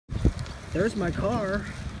there's my car,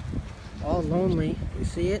 all lonely. You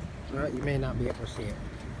see it? You may not be able to see it.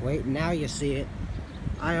 Wait, now you see it.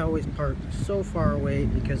 I always park so far away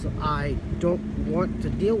because I don't want to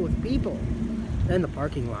deal with people in the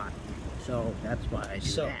parking lot. So that's why I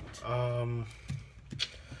do that.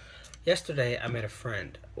 Yesterday I met a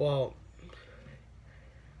friend. Well,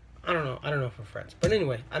 I don't know if we're friends. But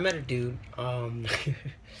anyway, I met a dude. It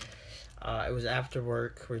was after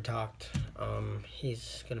work. We talked.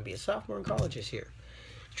 He's going to be a sophomore in college this year.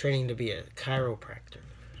 Training to be a chiropractor.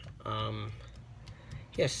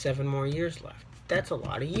 He has 7 more years left. That's a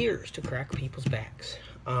lot of years to crack people's backs.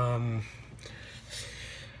 And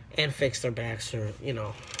fix their backs or,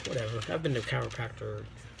 whatever. I've been to a chiropractor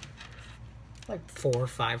like 4 or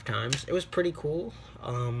 5 times. It was pretty cool.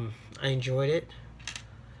 I enjoyed it.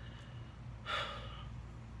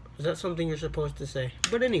 Is that something you're supposed to say?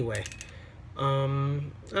 But anyway, I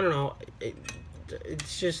don't know.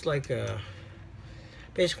 It's just like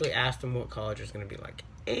basically asked him what college was going to be like.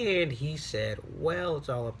 And he said, well, it's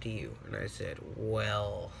all up to you. And I said,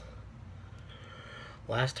 well,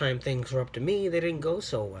 last time things were up to me, they didn't go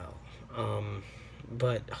so well.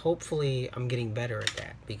 But hopefully I'm getting better at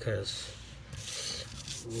that because,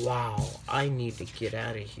 wow, I need to get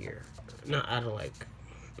out of here. Not out of I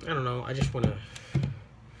don't know, I just want to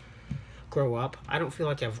grow up. I don't feel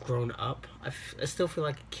like I've grown up. I still feel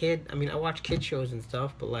like a kid. I mean, I watch kid shows and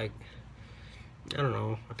stuff, but I don't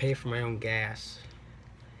know. I pay for my own gas.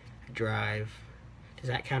 I drive. Does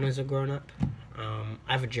that count as a grown-up? I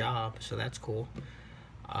have a job, so that's cool.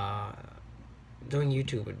 Doing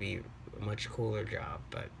YouTube would be a much cooler job,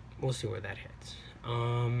 but we'll see where that hits.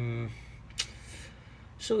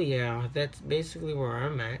 So yeah, that's basically where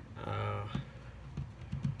I'm at.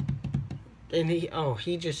 And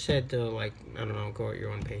he just said to, I don't know, go at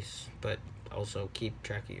your own pace, but also keep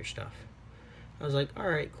track of your stuff. I was like,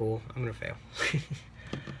 alright, cool, I'm gonna fail.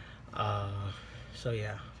 So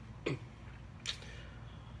yeah.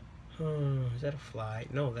 Is that a fly?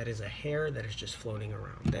 No, that is a hair that is just floating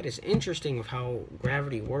around. That is interesting of how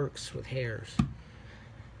gravity works with hairs.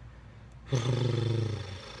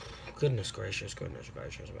 Goodness gracious, goodness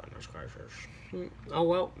gracious, goodness gracious. Oh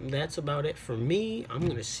well, that's about it for me. I'm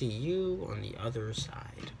gonna see you on the other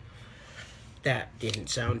side. That didn't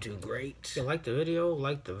sound too great. If you like the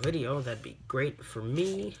video, that'd be great for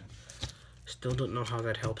me. Still don't know how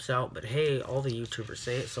that helps out, but hey, all the YouTubers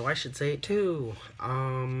say it, so I should say it too.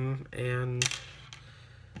 And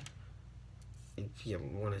if you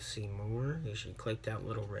want to see more, you should click that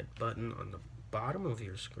little red button on the bottom of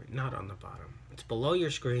your screen. Not on the bottom. It's below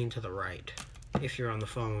your screen to the right. If you're on the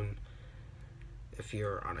phone. If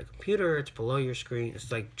you're on a computer, it's below your screen.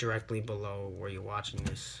 It's directly below where you're watching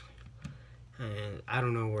this. And I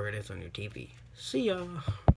don't know where it is on your TV. See ya!